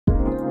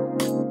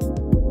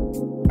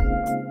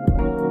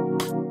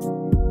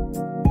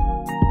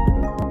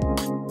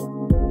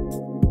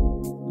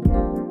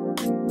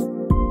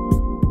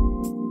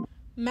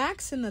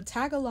Max and the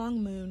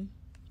Tag-Along Moon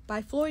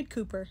by Floyd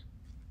Cooper.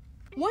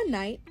 One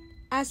night,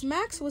 as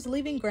Max was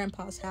leaving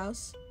Grandpa's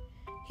house,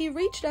 he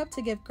reached up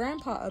to give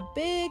Grandpa a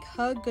big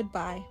hug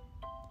goodbye.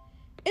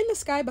 In the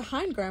sky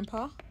behind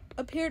Grandpa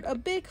appeared a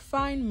big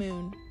fine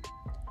moon.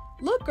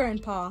 "Look,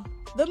 Grandpa,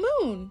 the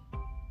moon!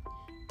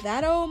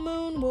 That old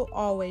moon will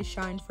always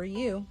shine for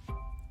you."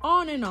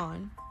 On and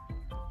on.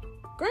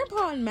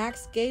 Grandpa and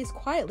Max gazed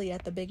quietly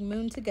at the big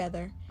moon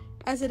together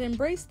as it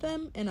embraced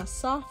them in a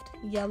soft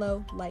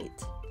yellow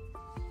light.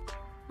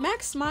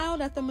 Max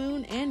smiled at the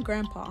moon and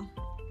Grandpa,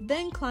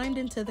 then climbed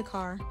into the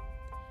car.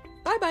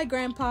 "Bye-bye,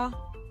 Grandpa.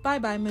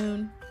 Bye-bye,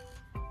 moon."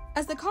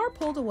 As the car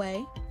pulled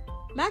away,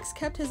 Max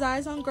kept his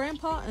eyes on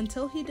Grandpa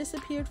until he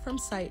disappeared from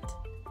sight,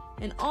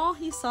 and all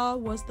he saw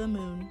was the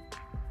moon.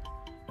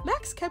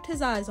 Max kept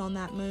his eyes on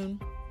that moon,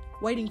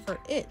 waiting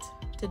for it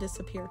to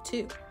disappear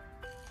too.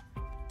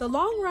 The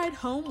long ride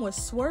home was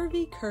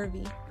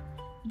swervy-curvy,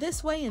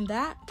 this way and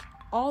that,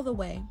 all the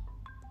way,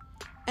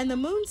 and the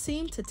moon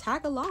seemed to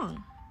tag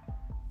along.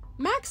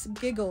 Max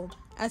giggled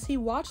as he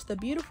watched the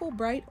beautiful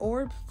bright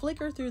orb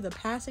flicker through the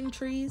passing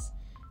trees,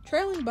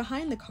 trailing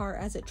behind the car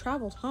as it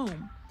traveled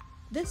home,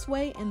 this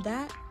way and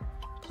that,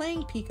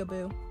 playing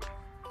peekaboo.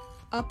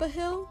 Up a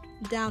hill,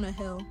 down a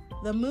hill,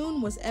 the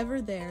moon was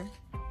ever there.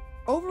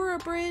 Over a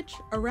bridge,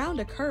 around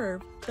a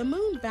curve, the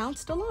moon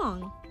bounced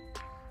along.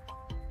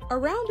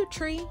 Around a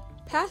tree,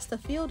 past a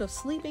field of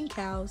sleeping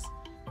cows,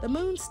 the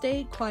moon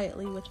stayed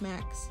quietly with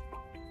Max.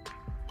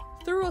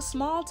 Through a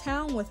small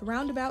town with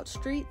roundabout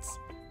streets,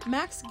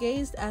 Max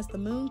gazed as the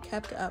moon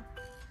kept up.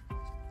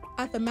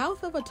 At the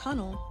mouth of a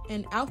tunnel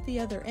and out the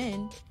other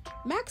end,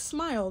 Max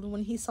smiled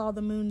when he saw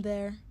the moon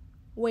there,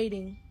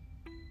 waiting.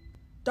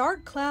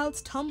 Dark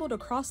clouds tumbled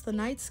across the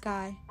night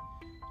sky.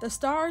 The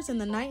stars and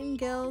the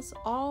nightingales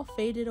all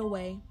faded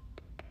away.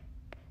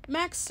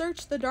 Max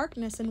searched the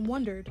darkness and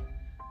wondered,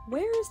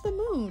 "Where is the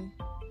moon?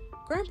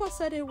 Grandpa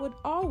said it would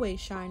always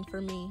shine for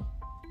me."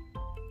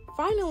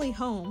 Finally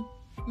home,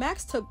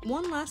 Max took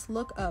one last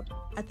look up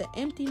at the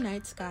empty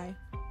night sky.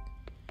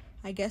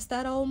 "I guess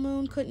that old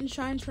moon couldn't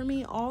shine for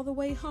me all the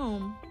way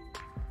home."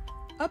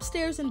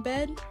 Upstairs in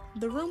bed,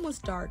 the room was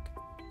dark.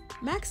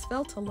 Max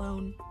felt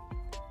alone.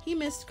 He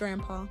missed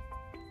Grandpa.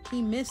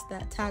 He missed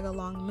that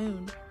tag-along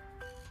moon.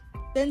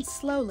 Then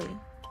slowly,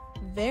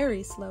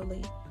 very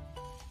slowly,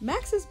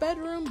 Max's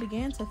bedroom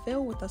began to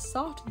fill with a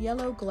soft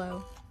yellow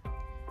glow.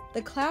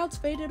 The clouds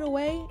faded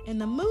away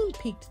and the moon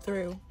peeked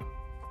through.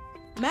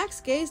 Max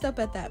gazed up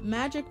at that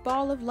magic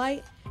ball of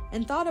light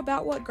and thought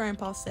about what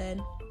Grandpa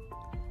said.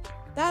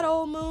 "That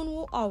old moon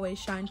will always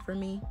shine for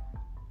me."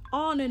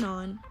 On and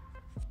on.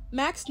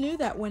 Max knew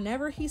that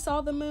whenever he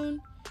saw the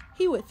moon,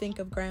 he would think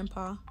of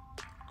Grandpa.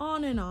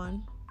 On and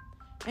on.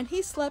 And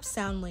he slept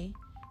soundly,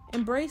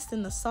 embraced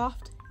in the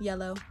soft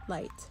yellow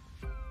light.